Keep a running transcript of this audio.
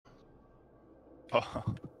Oh.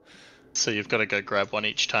 So you've got to go grab one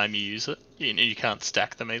each time you use it. You can't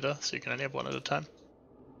stack them either, so you can only have one at a time.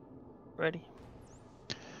 Ready.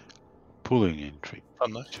 Pulling in 3,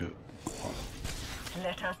 Fun though. 2, 1.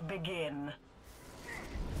 Let us begin.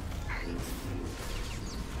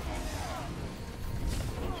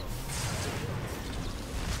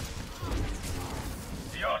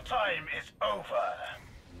 Your time is over.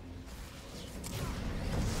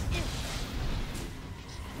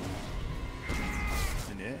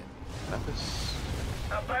 In the air. Lapis.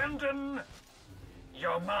 Abandon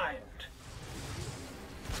your mind.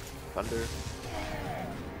 Thunder.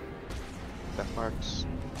 Death marks.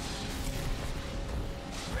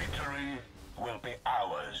 Victory will be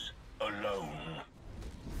ours alone.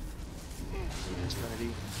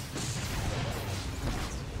 Serenity.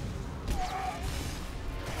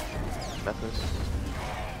 Methus.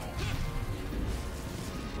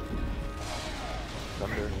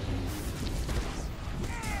 Thunder.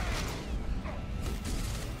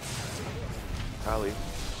 Kali.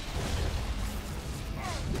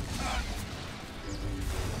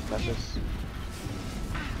 Methus.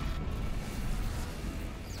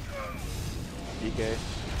 DK.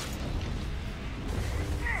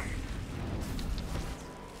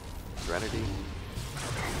 Serenity.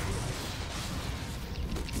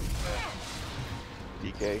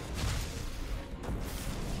 DK.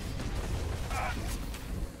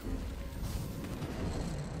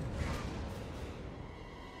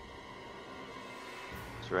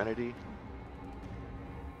 Serenity.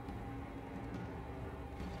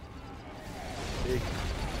 Big.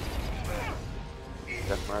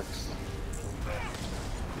 Death marks.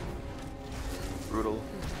 Brutal.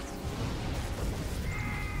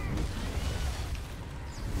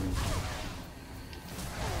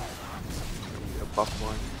 A buff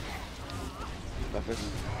one. Method.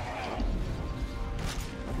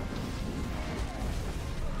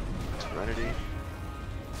 Serenity.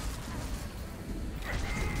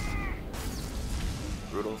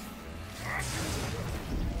 Brutal.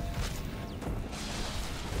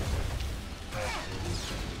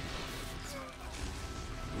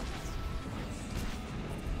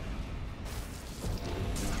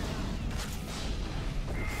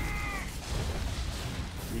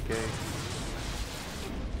 DK.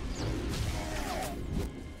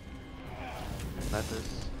 Method.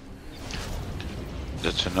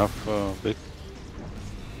 That's enough, big.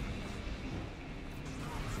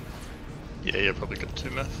 Yeah, you're probably got 2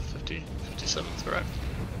 meth, 50, 57's right.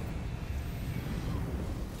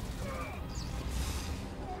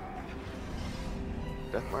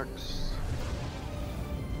 Death marks.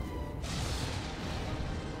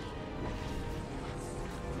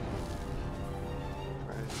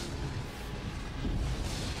 Right.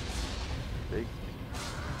 Big.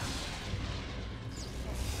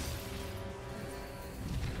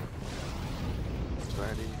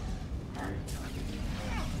 Serenity.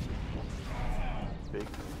 Big.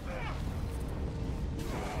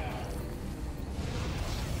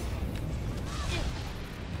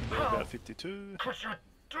 About 52. Could you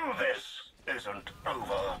do this? Isn't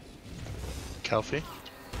over. Calfee.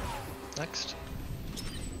 Next.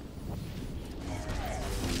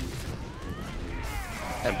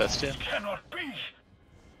 And Bestia. Cannot be.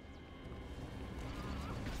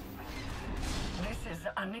 This is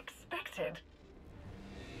unexpected.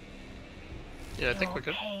 Yeah, I think Your we're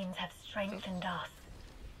good. pains have strengthened us.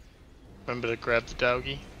 Remember to grab the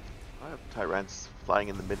Dowgie. I have Tyrant's flying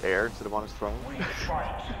in the mid-air instead of on his throne. We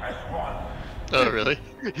fight as one. Oh, really?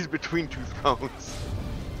 He's between two thrones.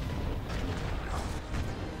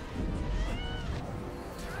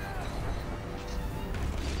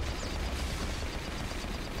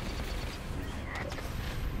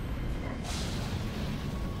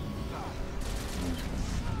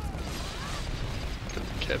 Gotta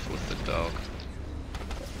be careful with the dog.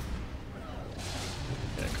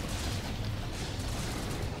 Yeah, cool.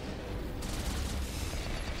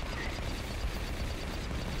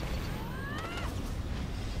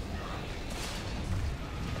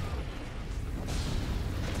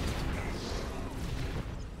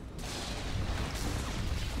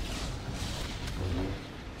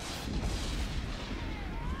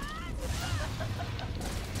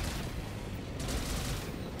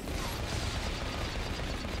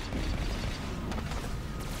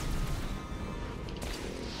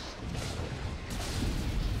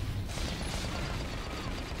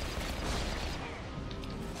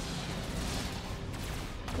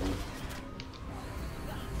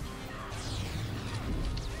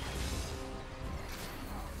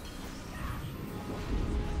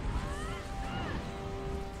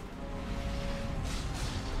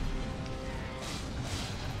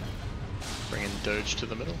 Bring in Doge to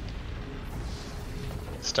the middle.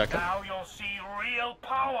 Stack up. Now you'll see real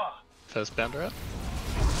power. First bounder out.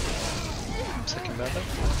 Second bounder.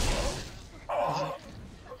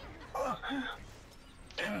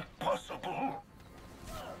 Impossible.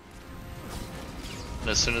 And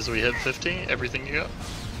as soon as we hit 50, everything you got.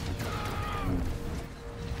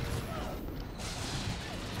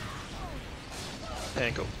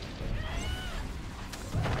 Angle.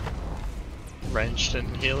 Ranged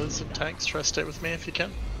and healers and tanks, try to stay with me if you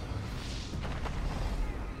can.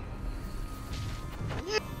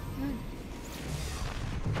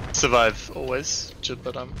 Survive always,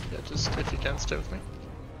 but yeah, just if you can, stay with me.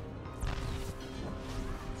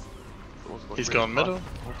 He's going middle.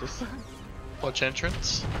 Watch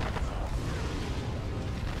entrance.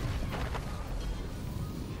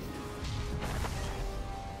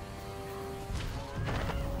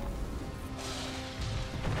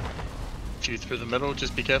 Few through the middle,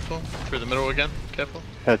 just be careful. Through the middle again, careful.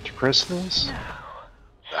 Head to crystals.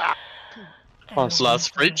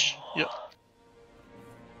 Last breach, yep.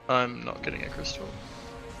 I'm not getting a crystal.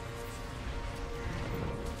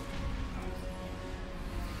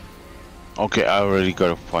 Okay, I already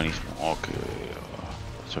got a funny small. Okay,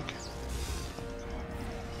 it's okay.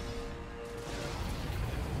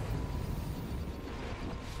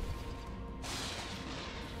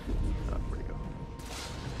 Where'd he go?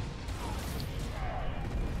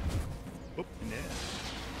 Oop, yeah.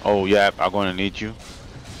 Oh yeah, I'm gonna need you.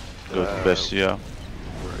 Go to Bestia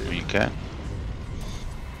Where are when you can.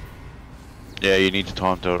 Yeah, you need to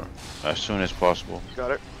taunt her as soon as possible.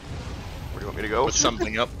 Got it. Where do you want me to go? Put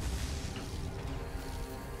something up.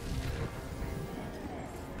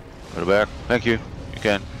 Go back. Thank you. You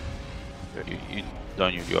can. You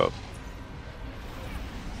done your job.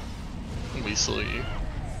 We salute you.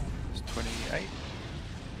 It's 28.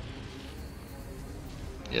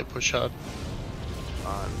 Yeah, push hard.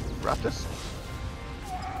 On Raptus.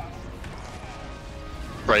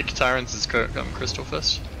 Break Tyrants is crystal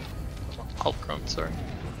first. Hulkron, sorry.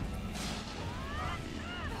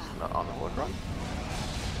 Not on the wood run.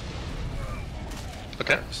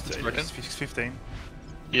 Okay, It's it's broken. 15.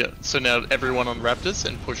 Yeah, so now everyone on Raptors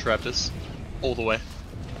and push Raptors all the way.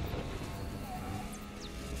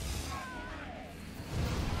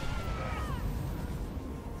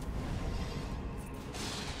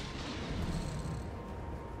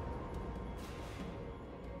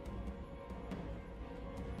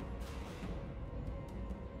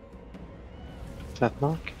 That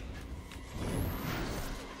mark.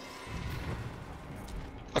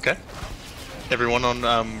 Okay. Everyone on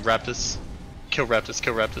Raptors. Kill Raptors,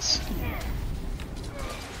 kill Raptors.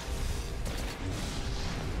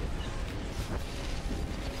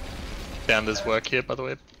 Bounders work here, by the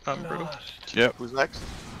way, Brutal. Yep. Who's next?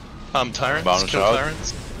 Tyrants, Bounders kill out.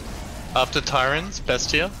 Tyrants. After Tyrants,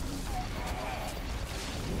 Bestia.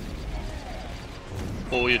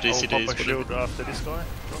 All your I'll DCDs, pop a whatever. shield after this guy.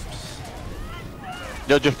 Drops.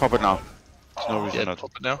 Yeah, just pop it now. There's no reason Yeah, not to.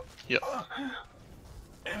 pop it now. Yep.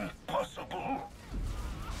 Impossible.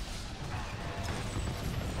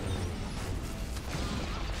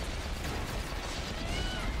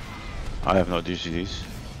 I have no DCDs.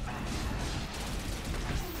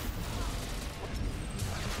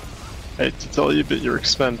 Hate to tell you, but you're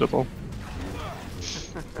expendable.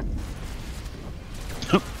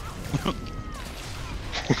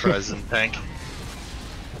 Horizon tank.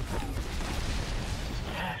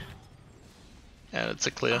 And it's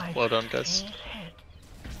a clear. Well done, guys.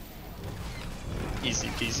 Easy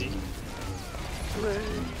peasy.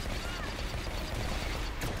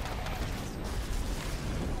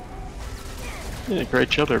 Yeah, great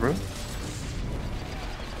job there, bro.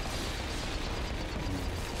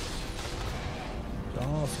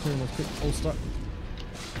 Oh, screen was quick, all stuck.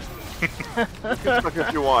 You can stuck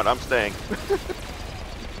if you want. I'm staying.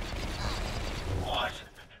 What?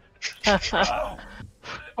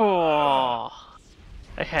 Oh.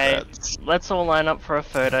 Okay, That's- let's all line up for a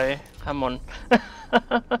photo. Come on.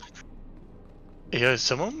 Yo,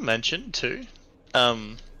 someone mentioned too,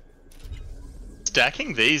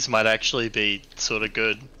 stacking these might actually be sort of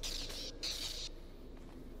good.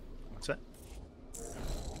 What's that?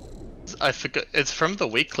 I forgot, it's from the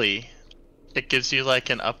weekly. It gives you like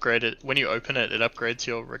an upgraded, when you open it, it upgrades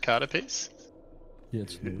your Ricardo piece. Yeah,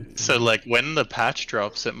 it's new. So like when the patch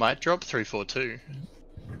drops, it might drop 342.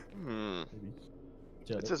 Hmm.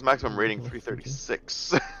 Yeah, It says maximum rating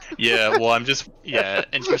 336. Yeah, well I'm just,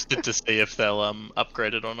 interested to see if they'll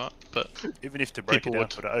upgrade it or not, but Even if to break it People down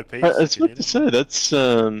would- for the OPs. I was if you about need to it.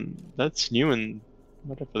 say that's new in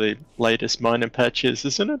whatever the latest minor patch is,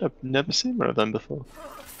 isn't it? I've never seen one of them before.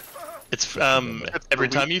 It's every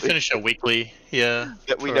time you weekly. finish a weekly, yeah.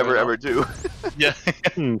 That we for never a- ever do. Yeah.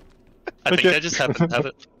 Hmm. I think Okay. I just happen to have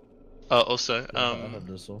it. Also, I have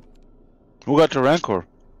this one. Who got the rancor?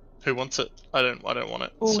 who wants it? I don't want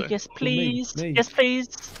it. Oh so yes, please. me. Yes, please.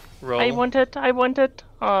 roll. I want it. I want it.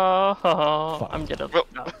 Oh, Fuck. I'm jealous. Well-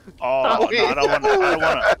 No. Oh, no, I don't want it. I don't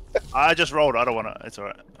want it. I just rolled. I don't want it. It's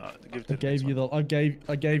alright. Give it to I the gave next you one. the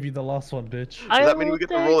I gave you the last one, bitch. I that mean we will get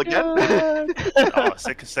to roll take again? it. Oh,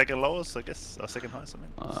 second lowest, I guess. Or second highest, I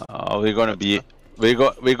mean.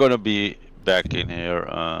 We're gonna be back in here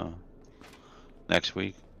next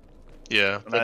week. Yeah. And